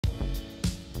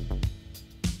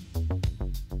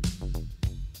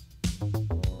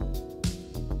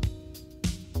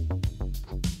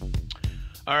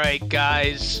All right,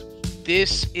 guys,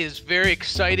 this is very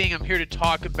exciting. I'm here to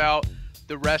talk about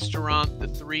the restaurant, the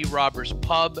Three Robbers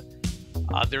Pub.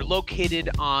 They're located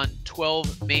on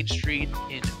 12 Main Street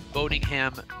in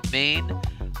Bowdoinham, Maine.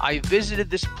 I visited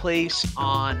this place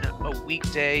on a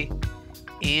weekday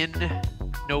in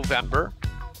November,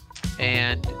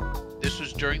 and this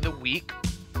was during the week.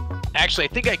 Actually, I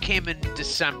think I came in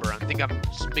December. I think I'm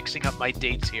mixing up my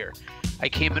dates here. I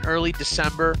came in early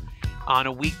December on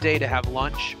a weekday to have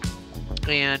lunch,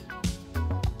 and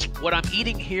what I'm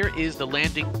eating here is the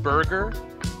Landing Burger,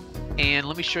 and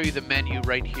let me show you the menu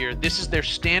right here. This is their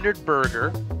standard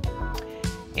burger,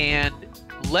 and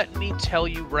let me tell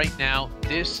you right now,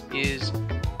 this is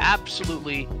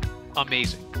absolutely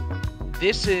amazing.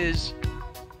 This is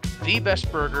the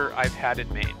best burger I've had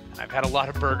in Maine. I've had a lot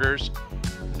of burgers.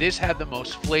 This had the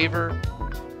most flavor.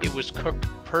 It was cooked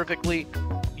perfectly.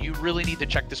 You really need to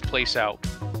check this place out.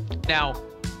 Now,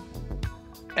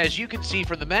 as you can see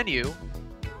from the menu,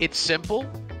 it's simple,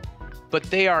 but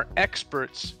they are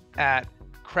experts at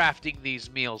crafting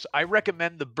these meals. I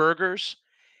recommend the burgers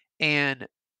and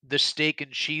the steak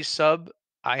and cheese sub.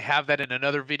 I have that in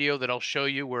another video that I'll show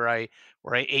you where I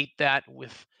ate that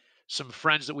with some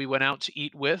friends that we went out to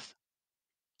eat with.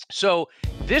 So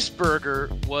this burger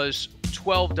was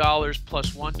 $12 plus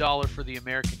 $1 for the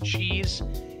American cheese,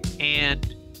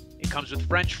 and it comes with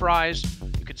French fries.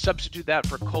 You can substitute that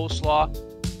for coleslaw,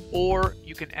 or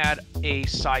you can add a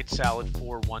side salad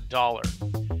for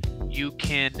 $1. You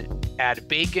can add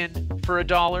bacon for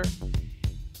 $1.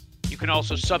 You can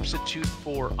also substitute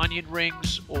for onion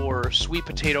rings or sweet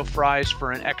potato fries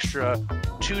for an extra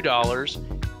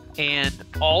 $2. And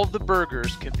all of the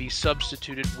burgers can be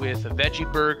substituted with a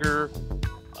veggie burger,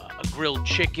 a grilled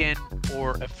chicken,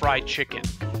 or a fried chicken.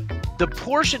 The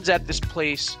portions at this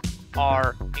place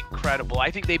are incredible.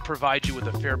 I think they provide you with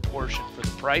a fair portion for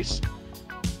the price.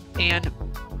 And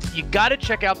you got to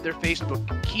check out their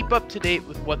Facebook. Keep up to date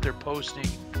with what they're posting.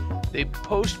 They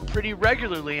post pretty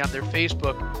regularly on their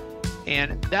Facebook,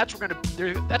 and that's where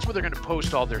they're going to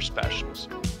post all their specials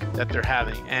that they're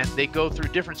having. And they go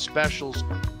through different specials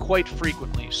quite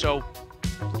frequently. So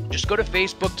just go to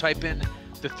Facebook, type in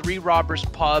the Three Robbers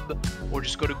Pub, or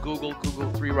just go to Google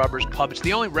Three Robbers Pub. It's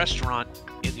the only restaurant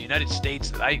in the United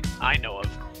States that I know of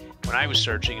when I was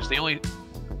searching. It's the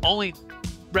only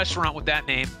restaurant with that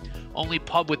name, only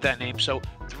pub with that name. So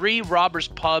Three Robbers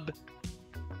Pub,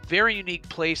 very unique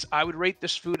place. I would rate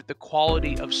this food at the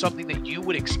quality of something that you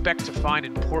would expect to find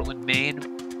in Portland, Maine.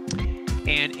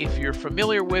 And if you're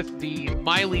familiar with the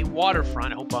Miley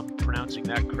Waterfront, I hope I'm pronouncing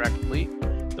that correctly,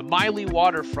 the Miley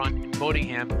Waterfront in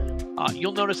Bowdoinham,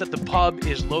 you'll notice that the pub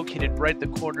is located right at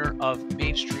the corner of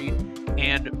Main Street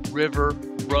and River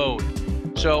Road.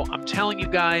 So I'm telling you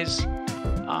guys,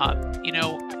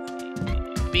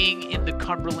 being in the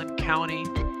Cumberland County,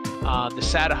 the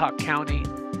Sadahawk County,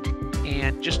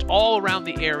 and just all around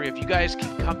the area, if you guys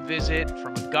can come visit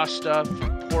from Augusta,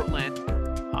 from Portland,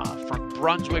 from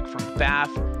Brunswick, from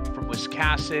Bath, from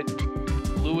Wiscasset,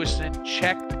 Lewiston,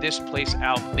 check this place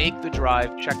out. Make the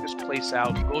drive, check this place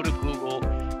out. Go to Google,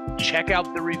 check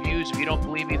out the reviews. If you don't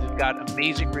believe me, they've got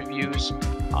amazing reviews.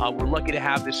 We're lucky to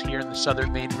have this here in the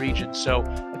southern Maine region. So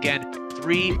again,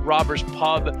 Three Robbers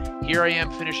Pub. Here I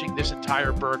am finishing this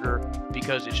entire burger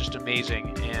because it's just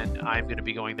amazing, and I'm going to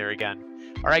be going there again.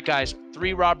 All right, guys,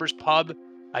 Three Robbers Pub.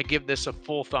 I give this a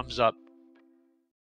full thumbs up.